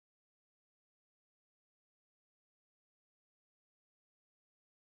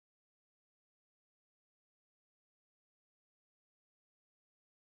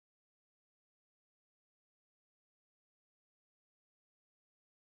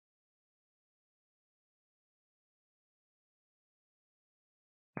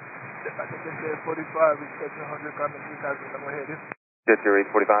Jet 45, expecting 100, coming 3000, I'm ahead. Jet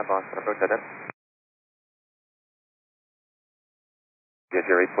 845, Boston approach, head in. Jet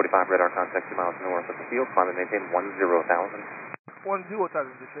 845, radar contact 2 miles north of the field, climb and maintain 10,000. 10,000,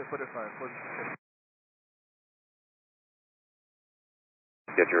 Jet 45, position.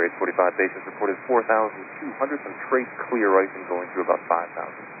 Jet 845, basis reported 4,200, some trace clear icing going through about 5,000.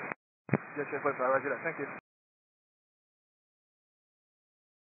 Jet 45, roger that, thank you.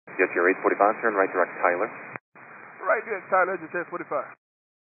 Jet 845, turn right direct Tyler. Right there, Tyler, Jet 45.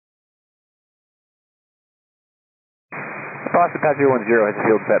 Boston, Pat 010, has the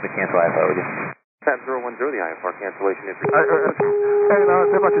field set to cancel IFR with you. Pat 010, the IFR cancellation is Hey,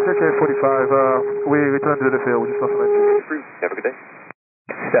 say about Jet 45, we returned to the field, we just lost an engine. approved. Have a good day.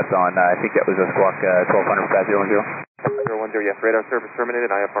 Stepped on, I think that was a squawk 1200 for Pat 010. 010, yes, radar service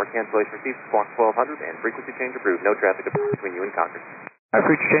terminated, IFR cancellation received, squawk 1200, and frequency change approved. No traffic between you and Concord.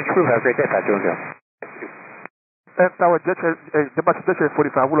 Frequency change approved, have a great day, Pat 010. And our Jet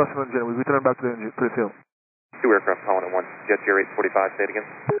 45, we lost an engine, we returned back to the field. 2 aircraft calling at once. Jet 845, say it again.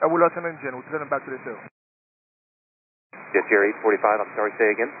 We lost an engine, we returned back to the field. Jet 845, I'm sorry,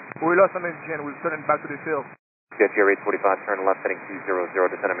 say again. We lost an engine, we returned back to the field. Jet 845, turn left, heading 200,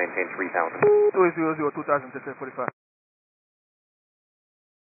 descend and maintain 3,000. 200, 2000, Jet 45.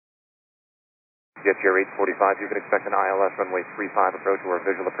 Jet 845, you can expect an ILS runway 35 approach or a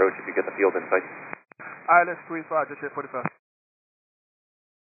visual approach if you get the field in sight. ILS 35, Jet 45.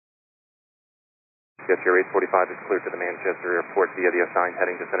 Jet 845 is cleared to the Manchester Airport via the assigned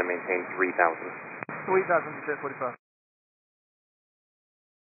heading, descend and maintain 3,000. 3000, Jet 45.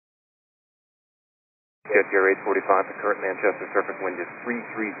 Jet 845, the current Manchester surface wind is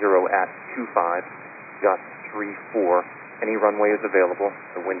 330 at 25, gust 34. Any runway is available.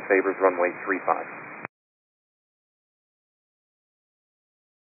 The wind favors runway 35.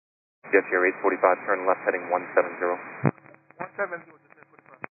 Jet 845, turn left, heading 170. 170, Jet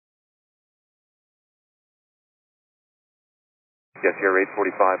 45. Jet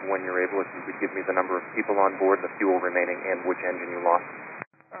 845, when you're able, if you could give me the number of people on board, the fuel remaining, and which engine you lost.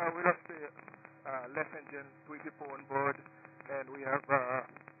 We lost the left engine, 3 people on board, and we have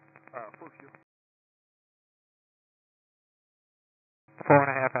full fuel.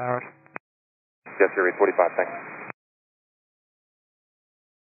 4.5 hours. Jet 845, thanks.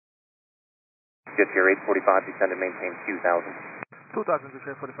 Jet 845, descend and maintain 2,000. 2000,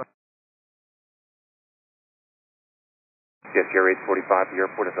 Jet 45. Jet 845, the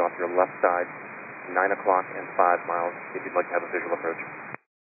airport is off your left side, 9 o'clock and 5 miles, if you'd like to have a visual approach.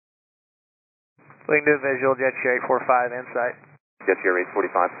 We can do a visual, Jet 845, insight. Jet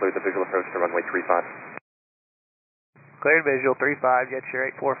 845, cleared the visual approach to runway 35. Cleared visual, 35, Jet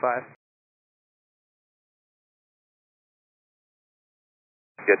 845.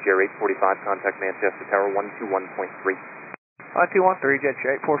 Jet 845, contact Manchester Tower 121.3. 1213, Jet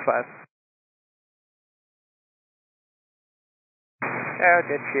 845.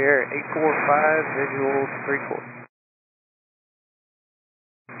 Jet 845, visual 3-4.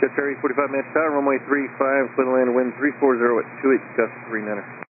 Jet 845, Manchester Tower, runway 35, clear to land, wind 340 at 28, gust 39er.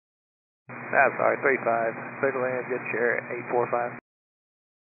 I'm sorry, 35, clear to land, Jet 845.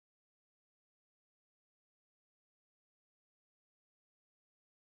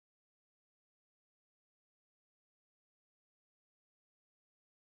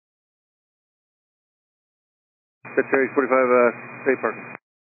 Jet 845, stay parking.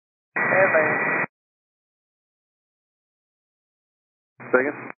 And landing.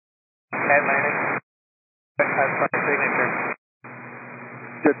 Second. And landing. That's my signature.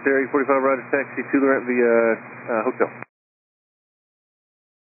 Jet 845, roger, taxi to the via hotel.